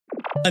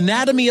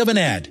Anatomy of an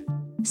ad.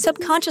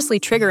 Subconsciously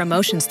trigger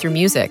emotions through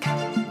music.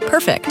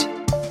 Perfect.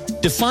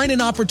 Define an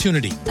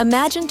opportunity.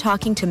 Imagine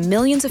talking to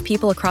millions of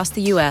people across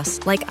the U.S.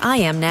 like I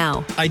am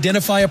now.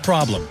 Identify a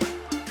problem.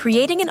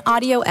 Creating an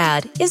audio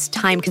ad is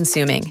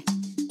time-consuming.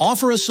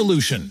 Offer a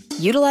solution.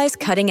 Utilize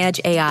cutting-edge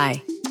AI.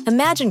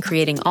 Imagine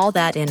creating all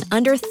that in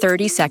under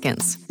 30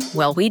 seconds.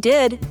 Well, we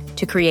did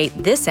to create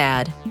this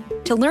ad.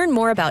 To learn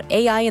more about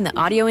AI in the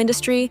audio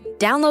industry,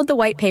 download the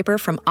white paper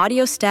from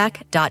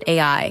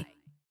audiostack.ai.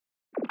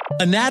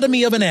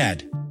 Anatomy of an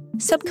ad.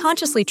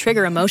 Subconsciously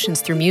trigger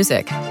emotions through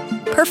music.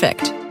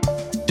 Perfect.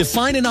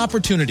 Define an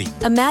opportunity.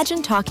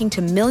 Imagine talking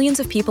to millions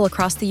of people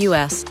across the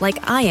U.S.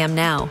 like I am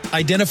now.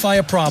 Identify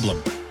a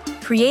problem.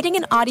 Creating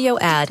an audio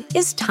ad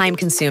is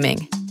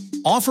time-consuming.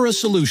 Offer a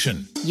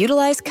solution.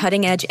 Utilize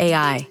cutting-edge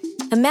AI.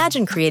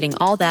 Imagine creating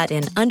all that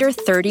in under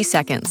 30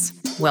 seconds.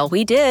 Well,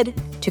 we did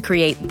to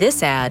create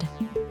this ad.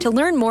 To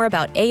learn more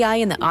about AI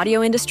in the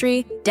audio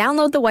industry,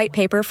 download the white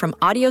paper from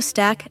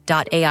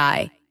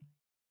audiostack.ai.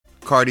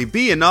 Cardi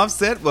B and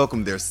Offset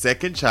welcome their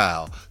second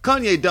child.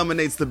 Kanye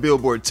dominates the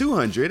Billboard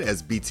 200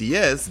 as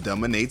BTS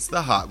dominates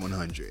the Hot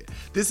 100.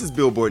 This is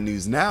Billboard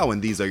News Now, and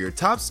these are your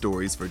top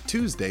stories for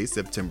Tuesday,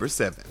 September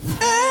 7th.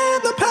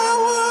 And the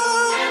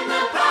power, and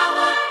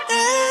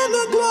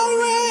the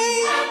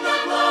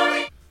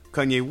glory.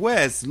 Kanye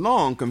West's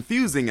long,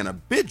 confusing, and a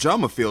bit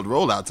drama-filled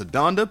rollout to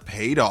Donda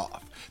paid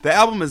off. The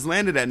album has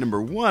landed at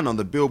number 1 on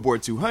the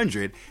Billboard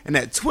 200, and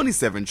at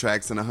 27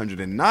 tracks and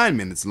 109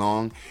 minutes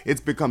long,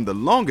 it's become the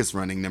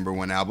longest-running number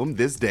 1 album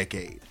this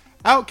decade.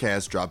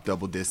 Outkast dropped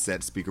double-disc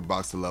set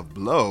Speakerboxxx to Love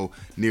Below,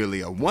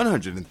 nearly a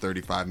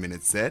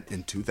 135-minute set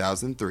in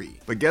 2003.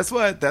 But guess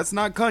what? That's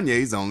not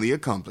Kanye's only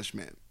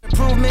accomplishment.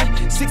 Improvement,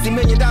 $60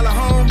 million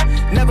home,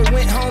 never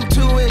went home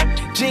to it.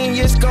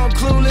 Genius gone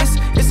clueless,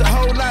 it's a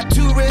whole lot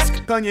to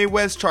risk. Kanye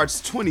West charts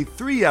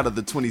 23 out of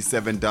the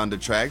 27 Donda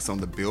tracks on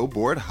the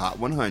Billboard Hot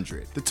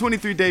 100. The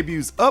 23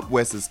 debuts up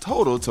West's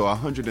total to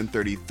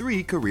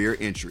 133 career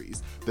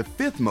entries, the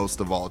 5th most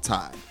of all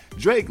time.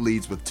 Drake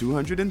leads with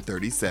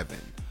 237.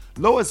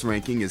 Lowest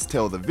ranking is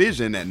Tell the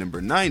Vision at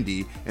number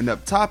 90, and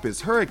up top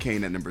is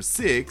Hurricane at number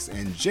 6,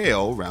 and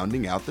Jail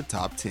rounding out the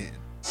top 10.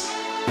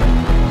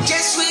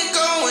 Guess we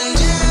going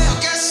jail,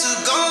 guess who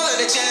going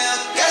to jail,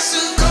 guess who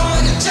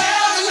going to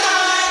jail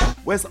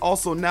tonight. West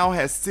also now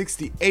has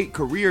 68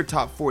 career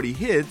top 40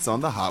 hits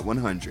on the Hot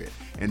 100,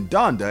 and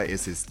Donda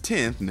is his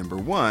 10th number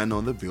 1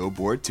 on the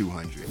Billboard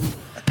 200.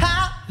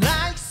 Hot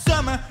like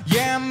summer,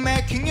 yeah, I'm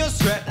making you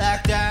sweat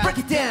like that. Break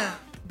it down.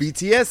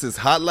 BTS is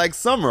Hot Like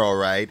Summer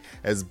Alright,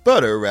 as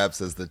Butter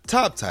raps as the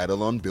top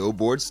title on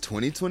Billboard's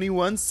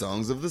 2021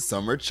 Songs of the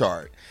Summer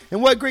chart.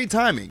 And what great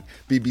timing!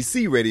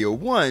 BBC Radio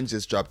 1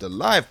 just dropped a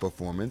live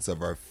performance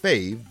of our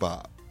fave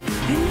bop. You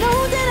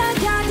know that I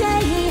got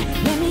that heat.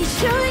 Let me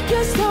show you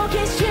your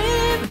stalking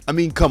strip. I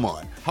mean, come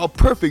on, how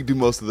perfect do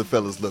most of the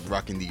fellas look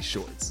rocking these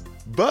shorts?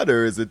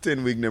 Butter is a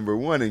 10-week number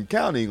 1 and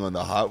counting on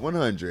the Hot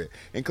 100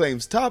 and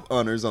claims top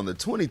honors on the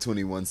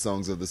 2021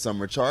 Songs of the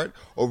Summer chart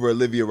over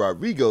Olivia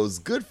Rodrigo's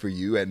Good For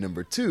You at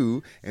number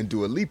 2 and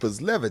Dua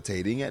Lipa's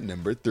Levitating at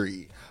number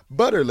 3.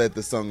 Butter led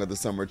the Song of the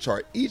Summer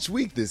chart each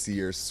week this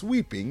year,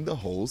 sweeping the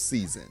whole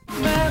season.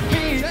 Let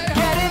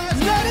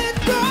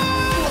it go.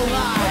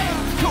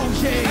 Cool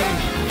shade,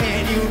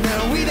 and you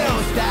know we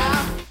don't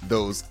stop.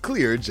 Those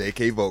clear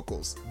JK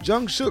vocals.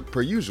 Jung Shook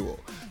per usual.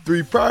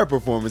 3 prior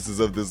performances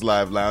of this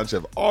live lounge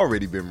have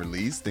already been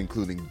released,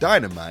 including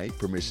Dynamite,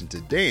 Permission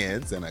to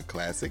Dance, and a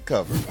classic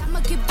cover.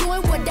 I'ma keep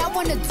doing what I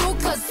wanna do,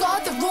 cause all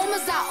the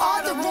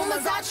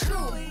rumors are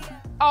true.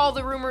 All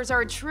the rumors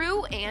are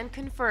true and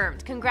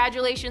confirmed.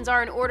 Congratulations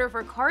are in order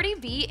for Cardi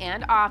B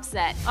and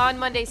Offset. On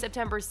Monday,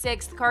 September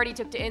 6th, Cardi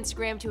took to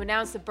Instagram to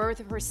announce the birth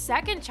of her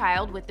second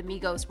child with the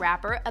Migos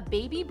rapper, a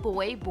baby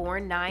boy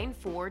born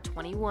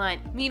 9/4/21.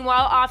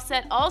 Meanwhile,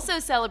 Offset also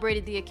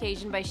celebrated the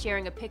occasion by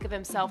sharing a pic of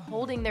himself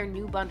holding their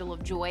new bundle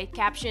of joy,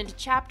 captioned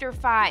Chapter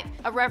 5,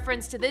 a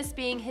reference to this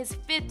being his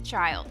 5th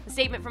child. A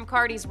statement from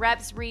Cardi's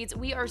reps reads,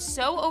 "We are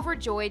so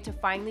overjoyed to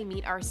finally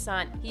meet our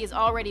son. He is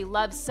already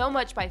loved so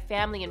much by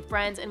family and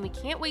friends, and we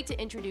can't wait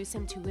to introduce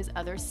him to his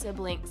other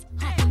siblings."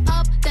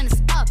 Up, then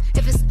it's up.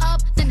 If it's up,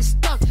 then it's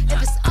stuck.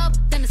 If it's up,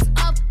 then it's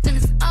up. Then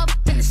it's up,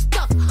 then it's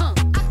stuck. I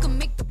can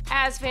make the.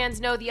 As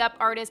fans know, the Up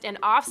artist and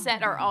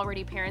Offset are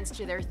already parents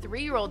to their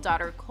 3-year-old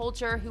daughter,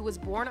 Culture, who was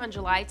born on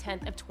July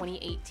 10th of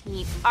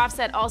 2018.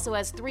 Offset also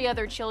has 3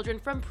 other children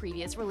from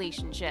previous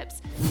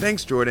relationships.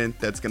 Thanks, Jordan.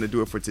 That's going to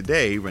do it for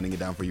today. Running it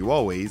down for you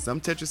always,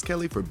 I'm Tetris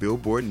Kelly for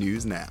Billboard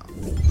News Now.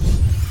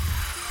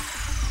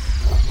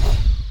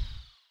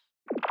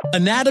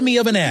 Anatomy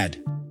of an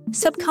ad.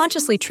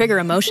 Subconsciously trigger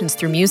emotions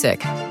through music.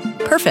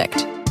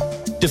 Perfect.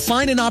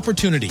 Define an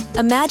opportunity.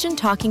 Imagine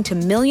talking to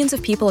millions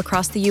of people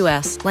across the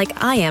U.S.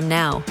 like I am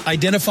now.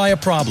 Identify a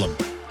problem.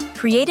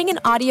 Creating an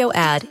audio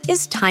ad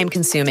is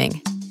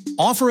time-consuming.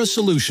 Offer a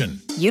solution.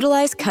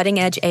 Utilize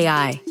cutting-edge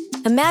AI.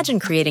 Imagine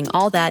creating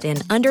all that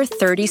in under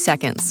 30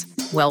 seconds.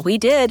 Well, we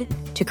did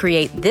to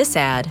create this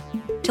ad.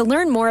 To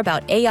learn more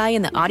about AI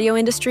in the audio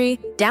industry,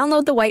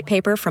 download the white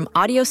paper from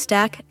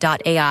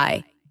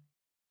audiostack.ai.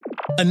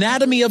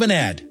 Anatomy of an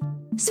ad.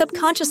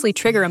 Subconsciously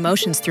trigger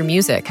emotions through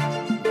music.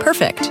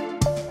 Perfect.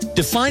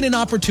 Define an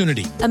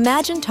opportunity.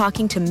 Imagine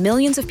talking to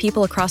millions of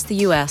people across the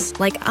U.S.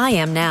 like I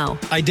am now.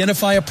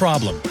 Identify a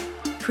problem.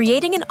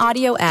 Creating an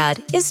audio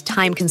ad is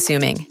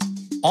time-consuming.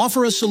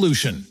 Offer a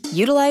solution.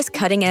 Utilize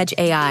cutting-edge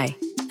AI.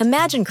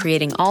 Imagine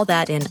creating all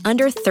that in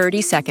under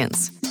 30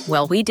 seconds.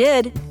 Well, we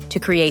did to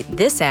create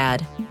this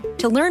ad.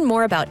 To learn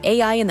more about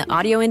AI in the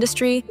audio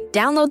industry,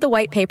 download the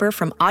white paper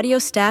from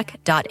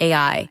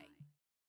audiostack.ai.